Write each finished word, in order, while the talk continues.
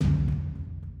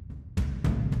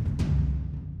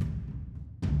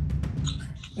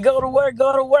Go to work,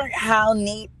 go to work. How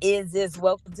neat is this?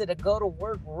 Welcome to the Go to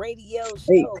Work radio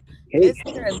Hey, show, hey,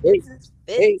 Mr. and hey, Mrs.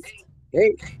 hey, Fist.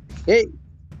 hey, hey,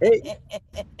 hey.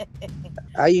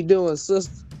 How you doing,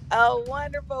 sister? Oh,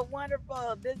 wonderful,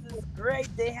 wonderful. This is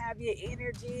great to have your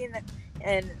energy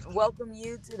and welcome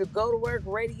you to the Go to Work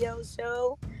radio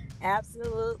show.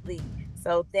 Absolutely.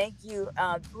 So thank you.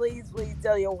 Please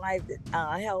tell your wife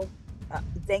that help.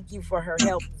 Thank you for her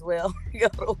help as well. Go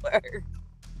to work.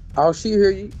 Oh, she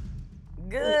hear you. She,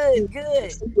 Good, good.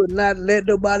 she would not let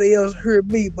nobody else hear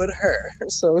me but her.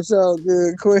 So it's all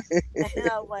good, Queen.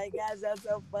 Oh my gosh, that's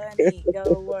so funny. Go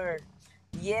to work.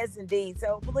 Yes, indeed.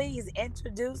 So please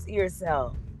introduce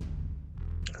yourself.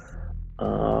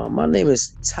 My name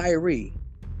is Tyree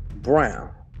Brown.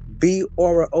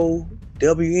 Brown.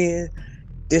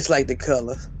 Just like the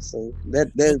color. So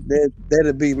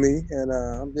that'll be me. And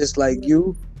I'm just like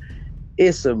you.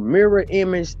 It's a mirror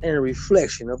image and a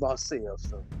reflection of ourselves.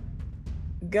 So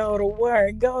Go to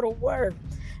work. Go to work.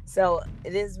 So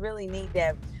it is really neat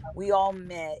that we all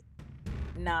met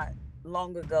not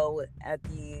long ago at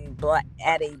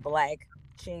a black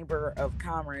chamber of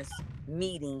commerce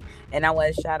meeting, and I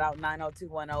want to shout out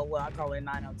 90210. Well, I call her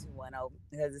 90210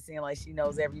 because it seems like she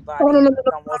knows oh everybody no no and no is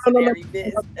almost no in no no every no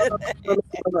business. no no no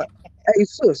no no. Hey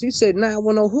sis, you said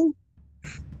 910 who?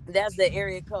 That's the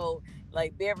area code,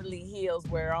 like Beverly Hills,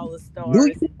 where all the Do stars you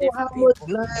and know how different much people.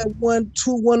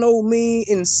 91210 mean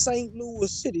in St.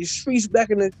 Louis City streets back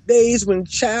in the days when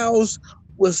Charles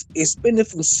was suspended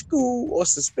from school or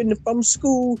suspended from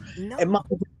school? And No. mama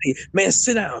would say, man,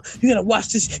 sit down. You gotta watch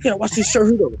this show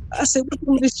here though. I said, what's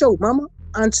wrong with this show, mama,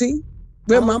 auntie, Oh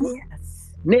grandmama,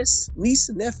 yes. niece,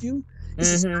 nephew?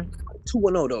 This is Mm-hmm.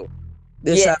 210 though.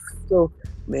 This how Yes. so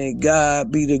man,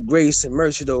 God be the grace and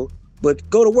mercy though. But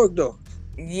go to work though.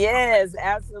 Yes,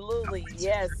 absolutely.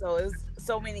 Yes. So it's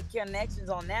so many connections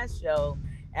on that show.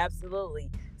 Absolutely.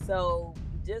 So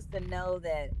just to know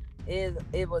that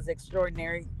it was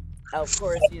extraordinary. Of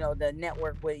course, the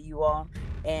network with you all.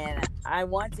 And I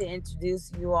want to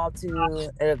introduce you all to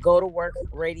a Go to Work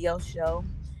radio show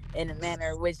in a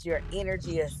manner in which your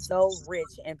energy is so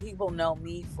rich. And people know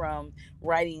me from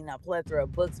writing a plethora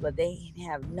of books, but they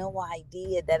have no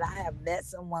idea that I have met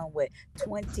someone with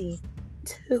 22,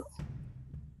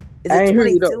 is I it ain't hear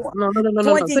you though. 22, No, no, no, no, no,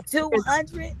 no. Say it again.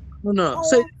 2200 No, no.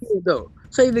 Say it poems? again though.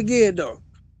 Say it again though.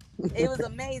 It was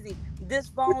amazing. This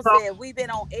phone It's said we've been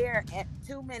on air at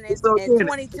 2 it's minutes and organic.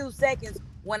 22 seconds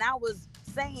when I was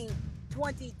saying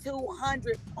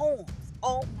 2200 poems.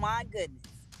 Oh my goodness.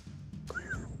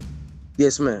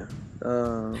 Yes, ma'am.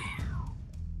 Uh,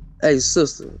 hey,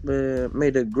 sister, man, may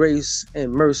the grace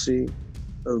and mercy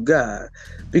of God,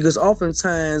 because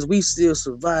oftentimes we still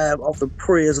survive off the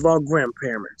prayers of our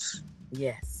grandparents.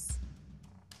 Yes.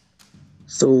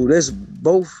 So let's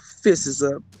both fists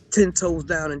up, 10 toes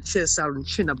down, and chest out and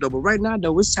chin up though. But right now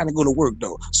though, it's time to go to work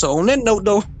though. So on that note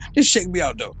though, just shake me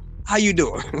out though. How you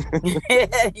doing?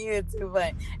 You too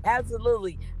funny.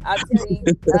 Absolutely. I'll tell you,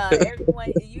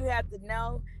 everyone, you have to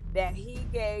know that he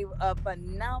gave a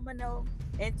phenomenal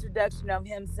introduction of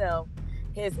himself.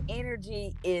 His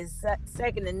energy is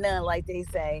second to none, like they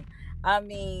say. I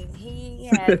mean, he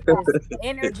has this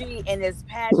energy and this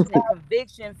passion and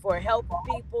conviction for helping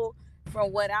people.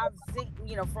 From what I've seen,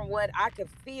 from what I could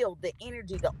feel, the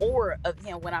energy, the aura of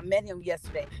him when I met him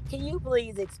yesterday. Can you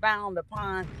please expound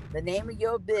upon the name of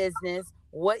your business,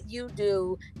 what you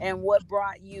do, and what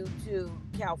brought you to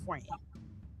California?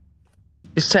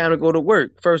 It's time to go to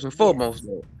work first and foremost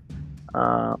Yes.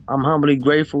 though. I'm humbly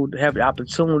grateful to have the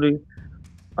opportunity.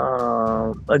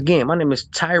 Again, my name is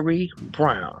Tyree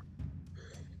Brown.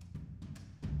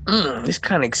 It's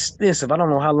kind of extensive. I don't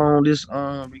know how long this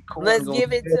recording Let's gonna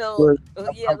give it be, till,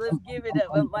 but yeah, let's give it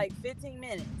like 15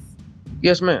 minutes.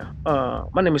 yes, ma'am.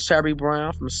 My name is Tyree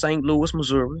Brown from St. Louis,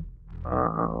 Missouri.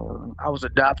 I was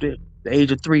adopted at the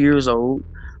age of 3 years old.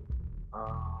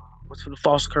 Was from the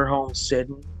foster care home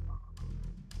setting.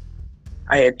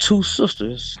 I had two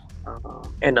sisters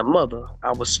and a mother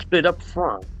I was split up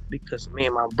from because me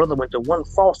and my brother went to one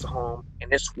foster home,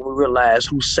 and that's when we realized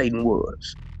who Satan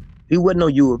was. He wasn't no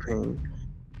European.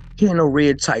 He had no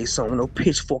red tights on, no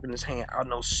pitchfork in his hand, or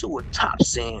no sewer top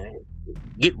saying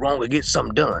get wrong or get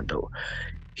something done though.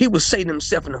 He was Satan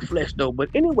himself in the flesh though. But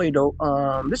anyway though,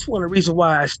 this is one of the reasons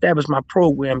why I established my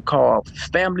program called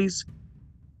Families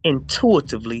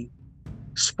Intuitively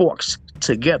Sparks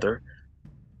Together,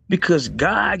 because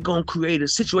God gonna create a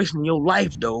situation in your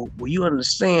life though where you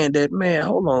understand that, man,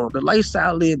 hold on, the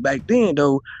lifestyle I lived back then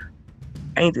though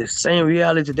ain't the same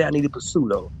reality that I need to pursue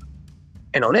though.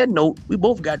 And on that note, we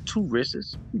both got two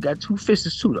wrists, we got two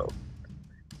fists too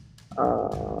though.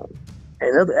 Uh,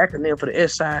 Another acronym for the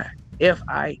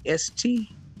FIST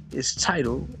is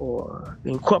title or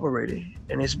incorporated,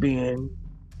 and it's being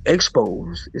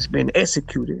exposed. It's been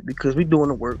executed because we're doing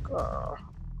the work.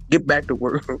 Get back to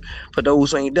work for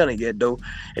those who ain't done it yet, though.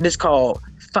 And it's called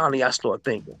Finally I Start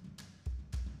Thinking.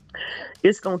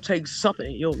 It's gonna take something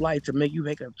in your life to make you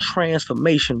make a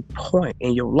transformation point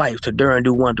in your life to dare and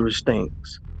do wondrous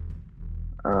things.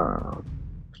 Um,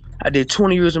 I did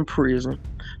 20 years in prison.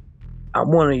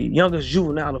 I'm one of the youngest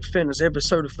juvenile offenders ever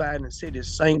certified in the city of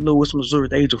St. Louis, Missouri,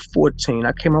 at the age of 14.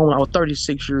 I came home when I was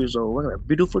 36 years old. I got a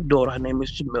beautiful daughter. Her name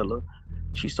is Jamila.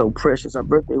 She's so precious. Her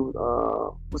birthday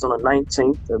was on the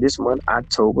 19th of this month,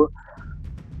 October.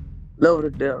 Love her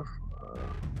to death.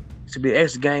 Uh, to be an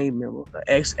ex-gang member, an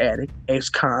ex-addict,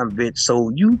 ex-convict.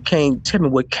 So you can't tell me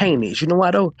what Kane is. You know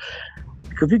why though?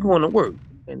 Because we going to work.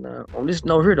 And on this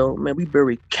note here though, man, we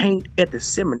bury Kane at the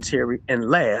cemetery and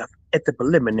laugh at the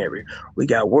preliminary. We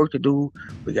got work to do.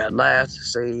 We got lives to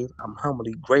save. I'm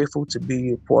humbly grateful to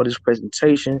be a part of this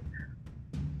presentation.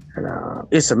 And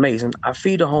it's amazing. I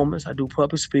feed the homeless. I do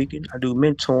public speaking. I do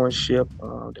mentorship,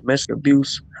 domestic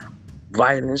abuse,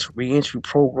 violence, reentry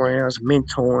programs,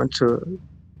 mentoring to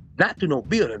not do no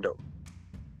building though.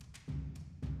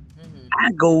 Hmm.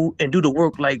 I go and do the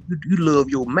work like you love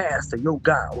your master, your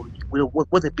God,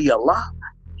 whether it be Allah,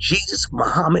 Jesus,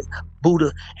 Muhammad,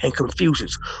 Buddha, and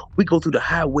Confucius. We go through the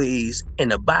highways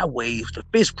and the byways, the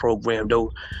FIST program,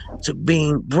 though, to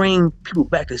bring people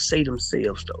back to say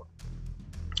themselves, though.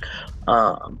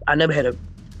 I never had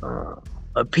uh,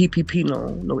 a PPP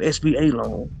loan, no SBA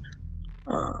loan,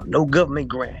 no government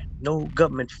grant, no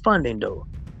government funding, though.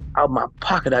 Out of my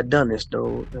pocket, I done this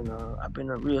though, and I've been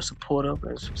a real supporter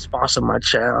and sponsor my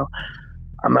child.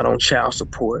 I'm not on child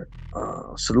support.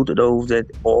 Salute to those that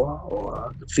are,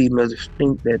 or the females that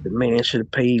think that the man should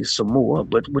have paid some more.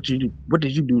 But what did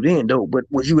you do then though? But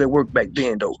was you at work back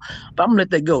then though? But I'm gonna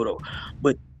let that go though.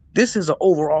 But this is an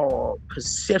overall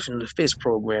perception of the FIST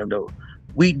program though.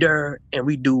 We dare and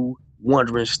we do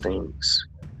wondrous things.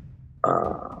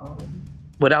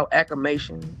 Without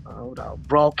acclamation, without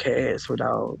broadcast,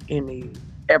 without any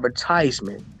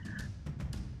advertisement,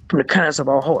 from the kindness of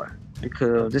our heart,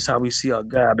 because this is how we see our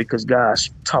God, because God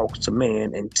talks to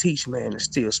man and teach man in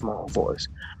still small voice.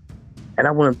 And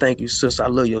I want to thank you, sister. I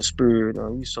love your spirit.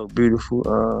 You're so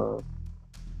beautiful.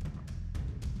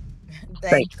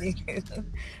 Thank Thank you.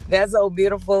 That's so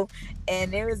beautiful.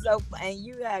 And it was so, and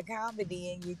you got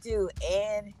comedy in you too.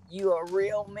 And you a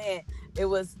real man. It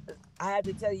was, I had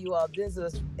to tell you all,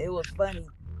 it was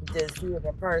funny to see it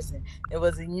in person. It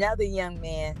was another young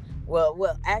man. Well,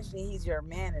 actually, he's your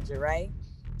manager, right?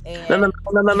 you. No, no, And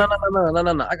no, no, no, no, no, no, no,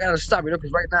 no, no. I gotta stop you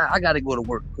because right now I gotta go to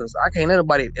work because I can't let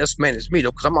nobody else manage me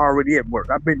though because I'm already at work.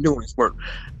 I've been doing this work.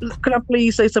 Could I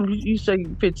please say something? You say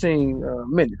 15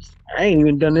 minutes. I ain't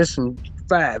even done this in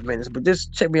 5 minutes, but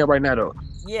just check me out right now though.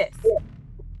 yes,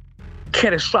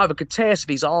 Catastrophic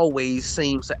catastrophes always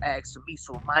seems to ask me.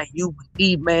 So mind you,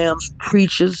 imams,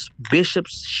 preachers,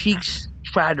 bishops, sheiks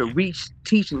try to reach,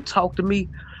 teach, and talk to me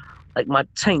like my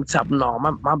tank top. No,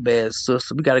 my bad,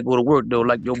 sister. We gotta go to work though.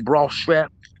 Like your bra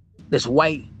strap that's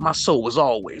white. My soul was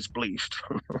always bleached.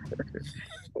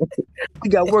 We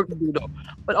got work to do though.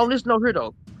 But on this note here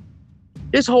though,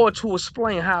 it's hard to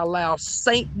explain how I allowed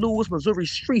St. Louis, Missouri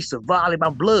streets to violate my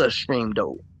bloodstream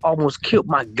though. Almost killed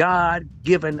my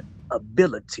God-given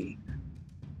ability.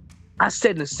 I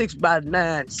sat in a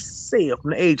 6x9 cell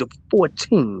from the age of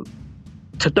 14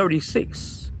 to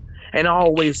 36, and I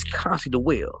always constantly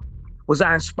well. Was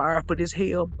I inspired for this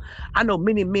hell? I know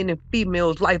many men and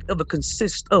females' life ever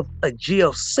consists of a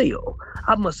jail cell.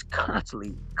 I must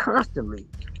constantly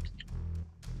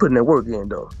putting that work in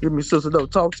though. Give me sister though.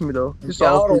 Talk to me though. It's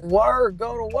all go free. to work,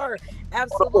 go to work.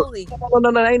 Absolutely. No, no, no,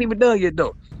 no, I ain't even done yet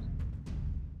though.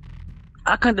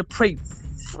 I contemplate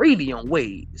freely on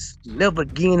ways never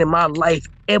again in my life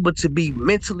ever to be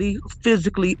mentally,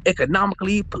 physically,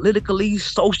 economically, politically,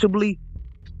 socially,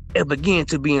 ever again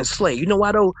to be enslaved. You know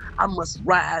why though? I must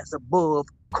rise above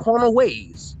corner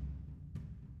ways,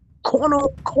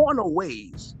 corner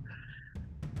ways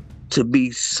to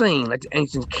be seen like the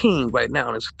ancient king right now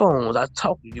on his phones. I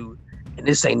talk to you, and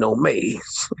this ain't no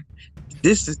maze.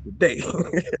 This is the day.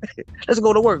 Let's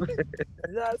go to work.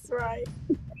 That's right.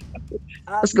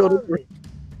 I Let's go to love work. it.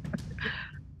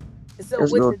 So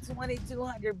Let's with go. the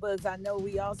 2,200 books, I know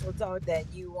we also talked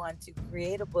that you want to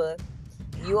create a book.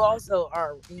 You also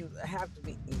are, you have to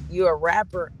be, you're a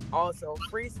rapper, also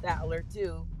freestyler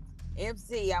too,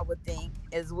 MC, I would think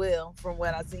as well, from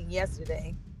what I seen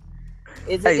yesterday.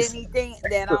 Is it Hey, anything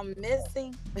that look, I'm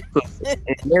missing? look,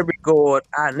 in every God,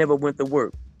 I never went to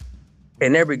work.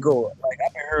 In every God, Mm. like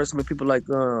I've been heard so many people like,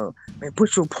 man,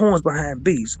 put your poems behind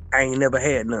beats. I ain't never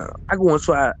had none. I go and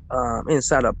try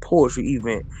inside a poetry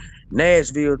event,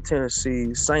 Nashville,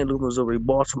 Tennessee, St. Louis, Missouri,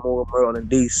 Baltimore, Maryland,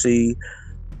 D.C.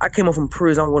 I came up from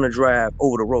prison. I want to drive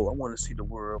over the road. I want to see the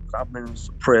world. I've been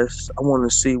suppressed. I want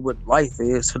to see what life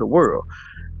is to the world.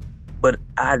 But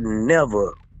I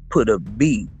never put a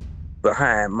beat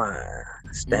behind my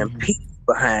stampede Mm-hmm.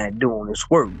 behind doing this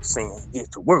work, saying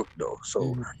get to work though.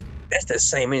 So Mm-hmm. that's the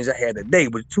same energy I had today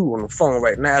with you on the phone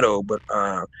right now though. But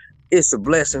it's a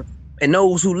blessing. And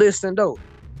those who listen though,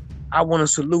 I want to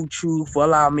salute you for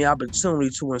allowing me opportunity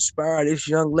to inspire this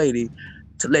young lady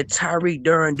to let Tyreek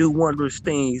Durden do wondrous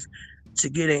things to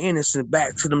get an innocence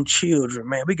back to them children,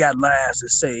 man. We got lives to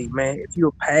save, man. If you're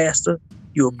a pastor,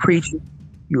 you're a preacher,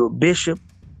 you're a bishop,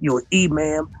 you're an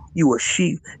imam, you're a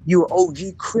sheik, you're an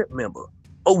OG Crip member,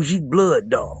 OG Blood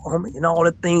Dog, homie, and all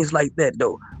the things like that,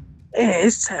 though. Man,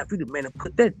 it's time for you to, man, to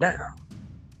put that down.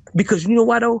 Because you know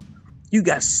why, though? You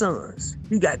got sons,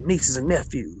 you got nieces and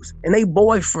nephews, and they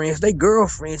boyfriends, they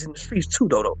girlfriends in the streets too,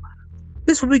 though.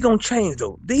 This is what we gonna change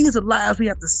though. These are lives we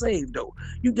have to save though.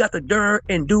 You got to dare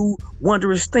and do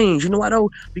wondrous things. You know why though?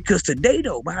 Because today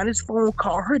though, behind this phone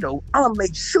call here though, I'ma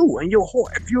make sure in your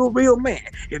heart, if you're a real man,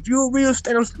 if you're a real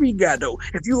stand-up street guy though,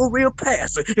 if you're a real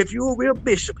pastor, if you're a real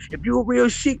bishop, if you're a real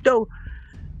sheik though,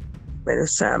 man,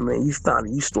 it's time, man. You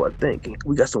start thinking.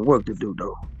 We got some work to do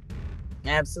though.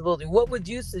 Absolutely. What would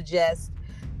you suggest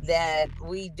that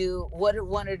we do? What are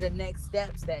one of the next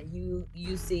steps that you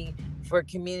see for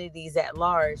communities at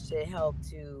large to help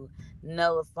to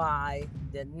nullify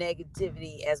the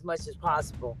negativity as much as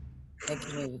possible in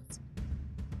communities?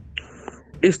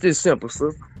 It's this simple,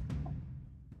 sir.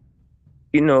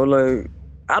 Like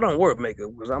I don't work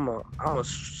makeup because I'm a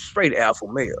straight alpha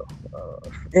male.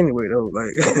 Anyway though,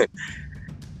 like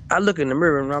I look in the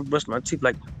mirror and I brush my teeth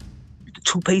like the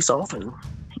toothpaste off and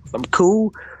I'm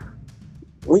cool.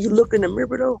 When you look in the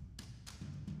mirror though,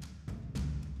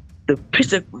 the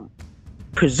picture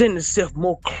presents itself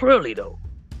more clearly though.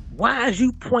 Why is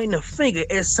you pointing a finger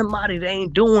at somebody that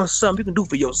ain't doing something you can do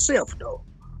for yourself though?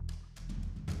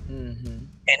 Mm-hmm.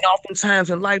 And oftentimes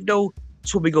in life though,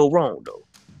 that's where we go wrong though.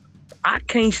 I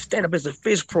can't stand up as a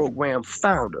F.I.S.T program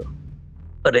founder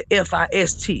of the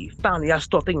F.I.S.T. Finally, I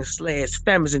start thinking slash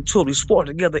families and totally sport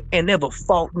together and never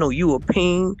fought no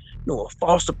European, no a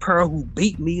foster parent who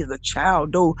beat me as a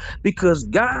child, though, because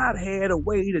God had a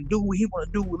way to do what He want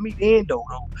to do with me then, though.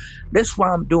 That's why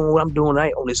I'm doing what I'm doing. I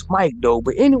ain't on this mic, though.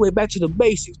 But anyway, back to the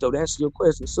basics, though, to answer your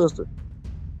question, sister.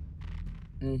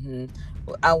 Mm-hmm.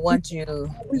 Well, I want you.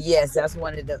 Yes, that's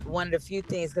one of the few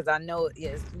things because I know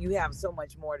yes you have so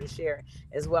much more to share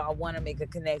as well. I want to make a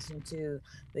connection to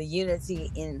the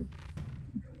unity in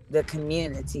the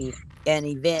community, an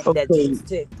event that Okay, just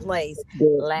took place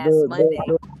last the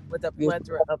Monday with a yes,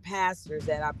 plethora of pastors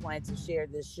that I plan to share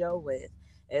this show with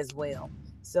as well.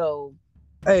 So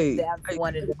hey, that's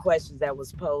one of the questions that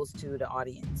was posed to the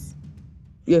audience.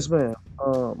 yes, ma'am.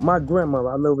 My grandmother,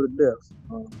 I love her to death.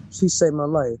 She saved my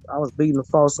life. I was beating the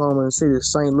false home in the city of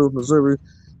St. Louis, Missouri.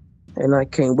 And I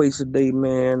can't wait today,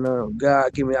 man.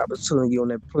 God give me opportunity on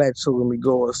that plateau in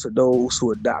regards to those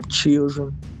who adopt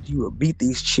children. You will beat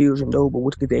these children, though, but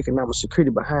what get the economic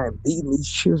security behind beating these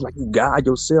children like you God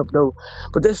yourself, though.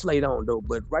 But that's later on, though.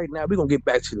 But right now, we're going to get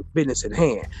back to the business at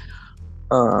hand.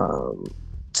 Um,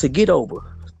 to get over,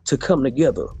 to come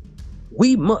together,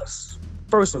 we must,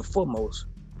 first and foremost,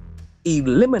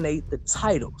 eliminate the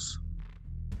titles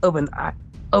of an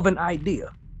idea.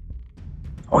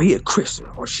 Or he a Christian,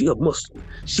 or she a Muslim,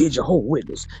 she a Jehovah's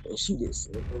Witness, and she this,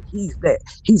 and he's that.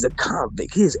 He's a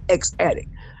convict, he's ex-addict.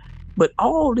 But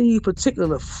all these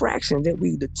particular fractions that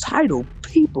we the title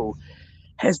people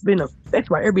has been affected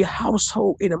by every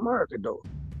household in America, though.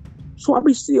 So why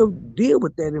we still deal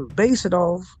with that and base it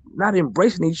off not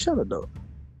embracing each other, though?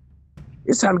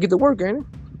 It's time to get to work, ain't it?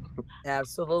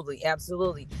 Absolutely,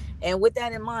 absolutely. And with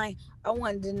that in mind, I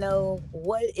wanted to know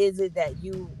what is it that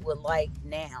you would like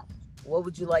now? What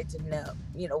would you like to know?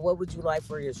 What would you like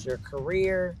for your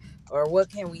career, or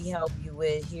what can we help you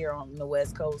with here on the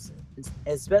West Coast?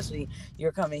 Especially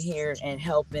you're coming here and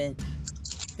helping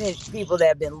people that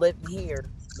have been living here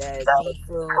that need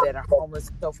food, that are homeless,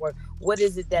 and so forth. What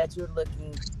is it that you're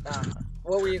looking?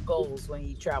 What were your goals when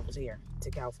you traveled here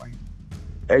to California?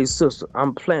 Hey, sister,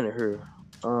 I'm planning here.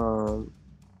 Um,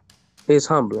 it's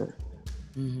humbling.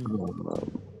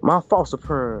 Mm-hmm. My foster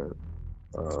parent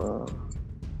uh,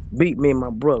 beat me and my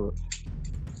brother.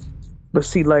 But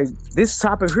see, like this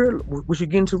topic here, what you're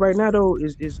getting to right now, though,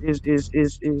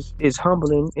 is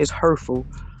humbling, it's hurtful,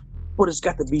 but it's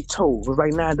got to be told. But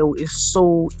right now, though, it's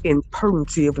so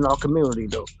imperative in our community,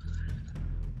 though.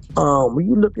 When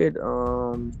you look at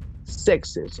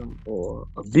sexism or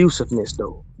abusiveness,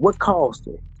 though, what caused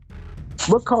it?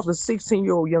 What caused a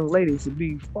 16-year-old young lady to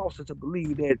be fostered to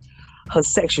believe that her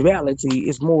sexuality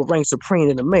is more ranked supreme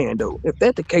than a man, though? If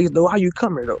that's the case, though, how you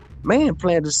coming, though? Man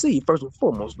planned to see first and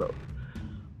foremost, though.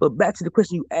 But back to the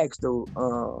question you asked, though,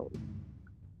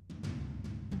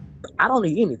 I don't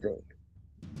need anything.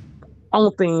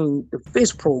 Only thing the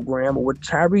FIST program or what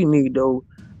Tyree need, though,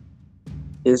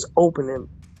 is opening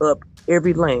up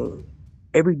every lane,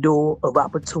 every door of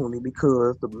opportunity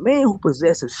because the man who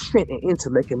possesses strength and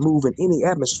intellect can move in any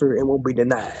atmosphere and won't be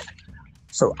denied.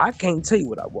 So I can't tell you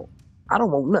what I want. I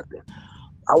don't want nothing.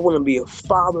 I want to be a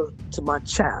father to my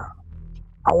child.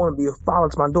 I want to be a father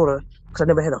to my daughter because I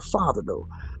never had a father though.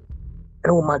 And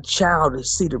I want my child to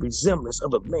see the resemblance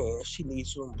of a man she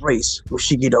needs to embrace when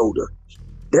she get older.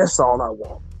 That's all I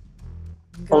want.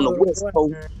 On the Good West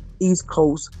Coast, word. East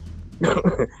Coast,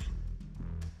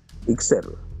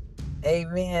 etc.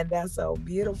 Amen. That's so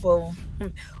beautiful.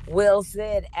 Well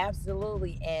said.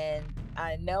 Absolutely. And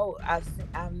I know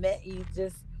I met you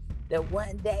just the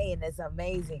one day, and it's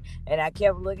amazing. And I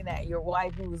kept looking at your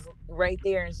wife, who's right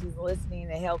there, and she's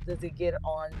listening and helped us to get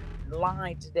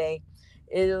online today.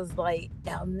 It was like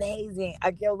amazing.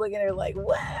 I kept looking at her like,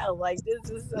 wow, like this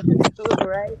is so cool,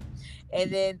 right?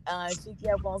 And then she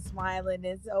kept on smiling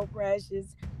and so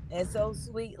precious and so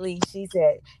sweetly. She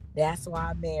said, "That's why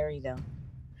I married him."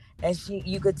 And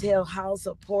you could tell how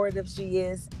supportive she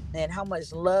is and how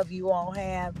much love you all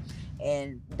have,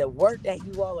 and the work that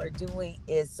you all are doing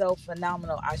is so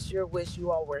phenomenal. I sure wish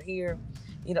you all were here,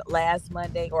 last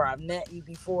Monday, or I met you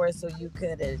before so you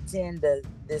could attend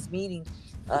this meeting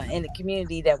in the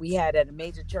community that we had at a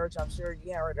major church. I'm sure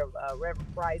you heard of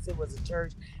Reverend Price. It was a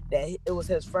church that it was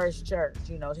his first church.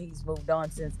 He's moved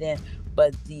on since then,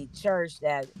 but the church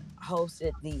that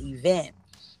hosted the event,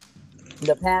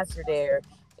 the pastor there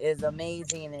is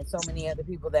amazing, and so many other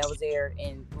people that was there,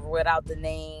 and without the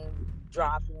name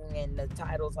dropping and the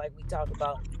titles like we talk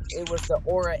about, it was the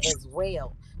aura as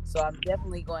well. So I'm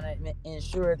definitely going to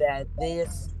ensure that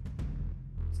this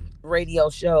radio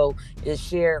show is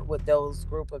shared with those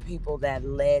group of people that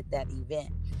led that event.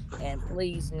 And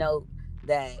please note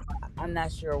that I'm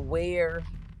not sure where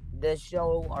the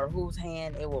show or whose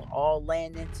hand it will all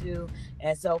land into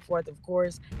and so forth, of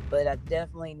course, but I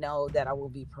definitely know that I will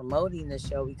be promoting the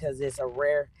show because it's a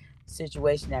rare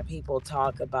situation that people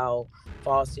talk about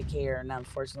foster care and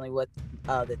unfortunately what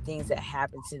the things that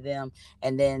happen to them,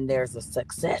 and then there's a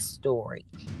success story,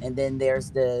 and then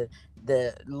there's the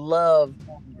love,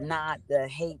 not the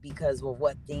hate because of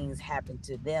what things happened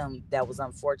to them that was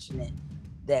unfortunate,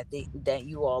 that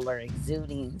you all are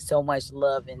exuding so much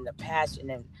love and the passion,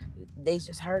 and they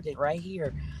just heard it right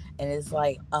here, and it's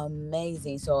like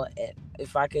amazing. So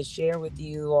if I could share with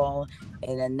you all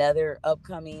in another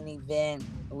upcoming event,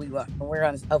 we're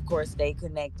gonna of course stay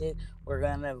connected. We're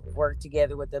gonna work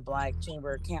together with the Black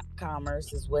Chamber of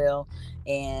Commerce as well,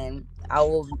 and I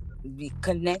will be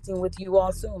connecting with you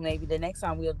all soon. Maybe the next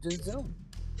time we'll do Zoom.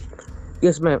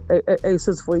 Yes, ma'am. Hey,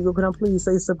 sister, before you go, can I please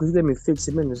say something? You gave me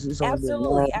 15 minutes. It's only been Absolutely,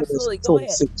 9 minutes absolutely. and Go ahead.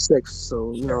 26 seconds.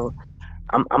 So, Sure.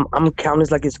 I'm counting this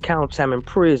like it's count time in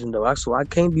prison though. So I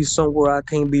can't be somewhere I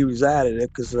can't be resided at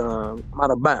because I'm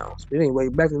out of bounds. But anyway,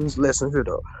 back to this lesson here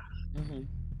though. Hmm.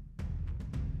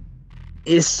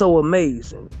 It's so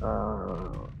amazing.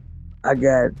 I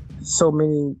got so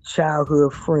many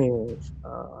childhood friends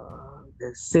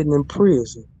that's sitting in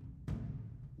prison,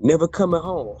 never coming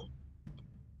home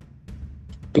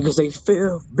because they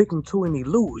fell victim to an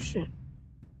illusion.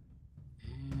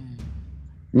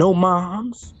 No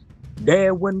moms,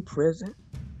 dad wasn't present.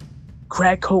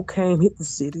 Crack cocaine hit the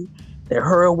city. That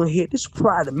heroin hit. This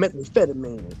prior to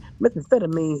methamphetamine.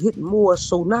 Methamphetamine hit more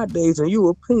so nowadays than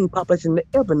European population than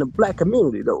ever in the black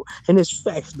community though. And it's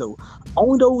facts though.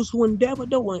 Only those who endeavor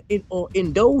though, or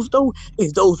in those though,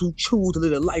 is those who choose to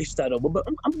live a lifestyle though. But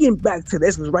I'm getting back to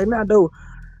this because right now though,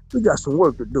 we got some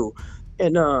work to do.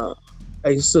 And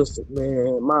hey sister,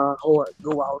 man, my heart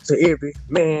go out to every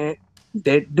man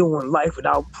that doing life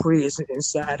without prison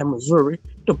inside the Missouri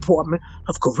Department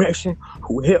of Correction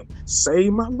who helped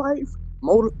save my life,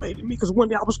 motivated me because one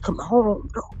day I was coming home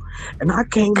though. And I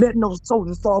can't let no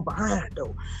soldiers fall behind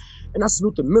though. And I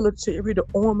salute the military, the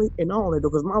army, and all that though,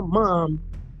 because my mom,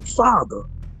 father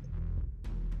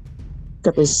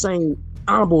got the same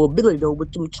honorable ability though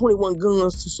with them 21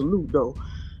 guns to salute though.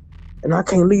 And I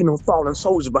can't leave no fallen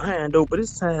soldiers behind though. But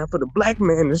it's time for the black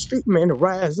man, the street man, to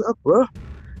rise up, bro.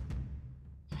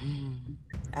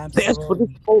 That's what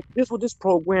Absolutely. this what this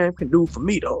program can do for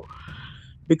me though.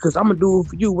 Because I'm gonna do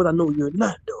for you what I know you're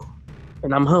not though.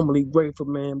 And I'm humbly grateful,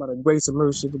 man, by the grace and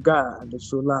mercy of God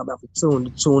that you allow me opportunity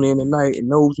to tune in tonight.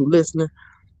 And those who listening,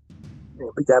 man,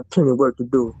 we got plenty of work to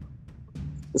do.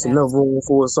 It's enough Abs- room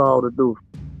for us all to do.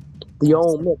 The your own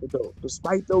Absolutely. method, though.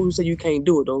 Despite those who say you can't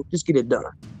do it, though, just get it done.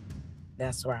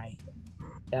 That's right.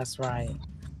 That's right.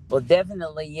 Well,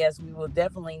 definitely, yes, we will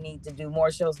definitely need to do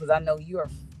more shows because I know you are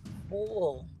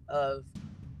full of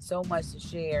so much to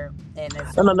share, and there's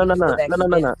No, so no, no, many no, people no, that no, can no,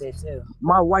 no, no. benefit too.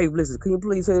 My wife, listen, can you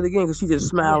please say it again? Because she just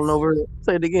smiling Yes. over it.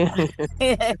 Say it again.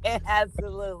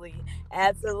 Absolutely.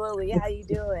 Absolutely. How you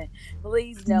doing?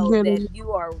 Please know that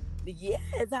you are, yes,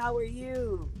 how are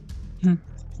you?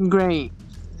 Great.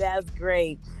 That's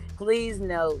great. Please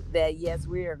note that yes,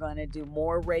 we are going to do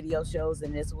more radio shows,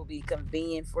 and this will be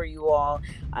convenient for you all.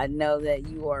 I know that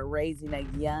you are raising a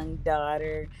young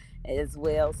daughter as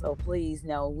well, so please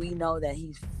know we know that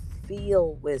he's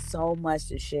filled with so much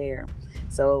to share.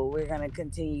 So we're going to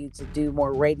continue to do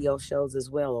more radio shows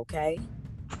as well. Okay.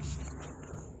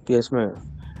 Yes, ma'am.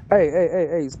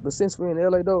 Hey. But since we're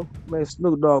in LA though, man,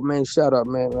 Snoop Dogg, man, shout out,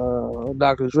 man.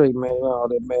 Dr. Dre, man, all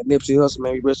that, man. Nipsey Hussle,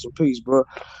 man, rest in peace, bro.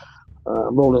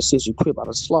 Rolling Sissy Crip out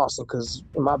of Slauson, because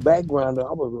in my background,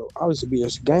 I used to be a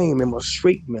gang member, a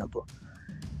street member.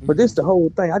 But this Hmm. the whole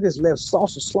thing. I just left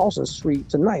Slauson Street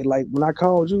tonight. Like when I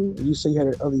called you, you say you had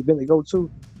another event to go to.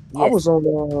 I was Yes.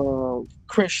 on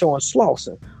Crenshaw and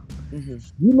Slauson. Hmm.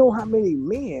 You know how many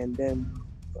men then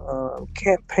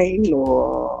campaigned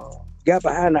or got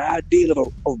behind the idea of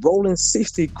a rolling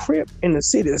 60 crip in the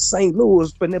city of St.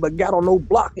 Louis, but never got on no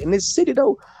block in this city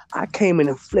though. I came in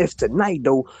the flesh tonight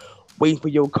though, waiting for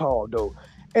your call though.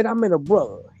 And I met a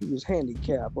brother. He was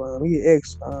handicapped. He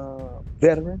ex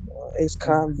veteran, ex Hmm.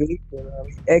 convict,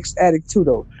 ex addict too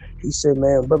though. He said,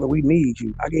 "Man, brother, we need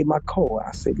you." I gave my call.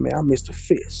 I said, "Man, I'm Mr.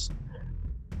 Fist."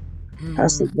 I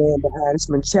said, man, Hmm. behind this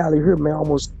mentality here, man,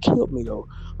 almost killed me though.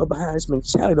 But behind this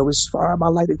mentality though, it's far my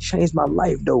life to change my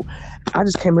life though. I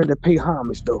just came here to pay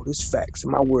homage though. This facts.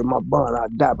 My word, my bond, I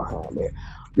die behind that.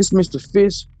 This Mr.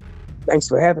 Fish, thanks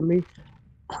for having me.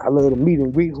 I love to meet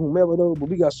and greet whomever though, but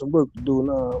we got some work to do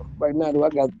now. Right now though, I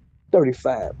got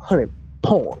 3,500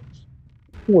 poems.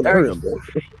 Who wanna hear 30. them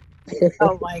though?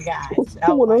 Oh my gosh. Who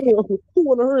Oh wanna my hear gosh. 'em? Who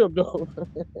wanna hear them though?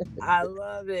 I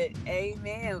love it.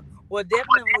 Amen. Well,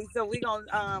 definitely. So we're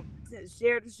gonna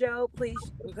share the show. Please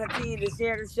continue to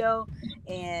share the show,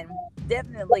 and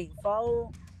definitely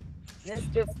follow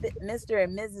Mr.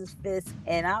 and Mrs. Fisk.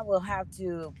 And I will have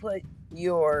to put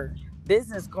your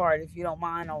business card, if you don't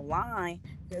mind, online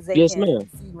because they Yes, can ma'am.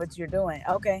 see what you're doing.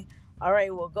 Okay. All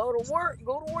right. Well, go to work.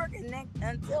 Go to work, and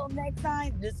until next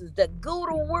time, this is the Go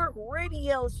to Work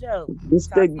Radio Show. This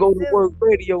Talk that to you go to work soon.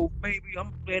 radio, baby.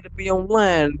 I'm glad to be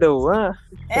online though, huh?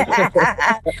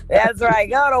 That's right.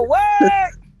 Go to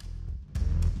work.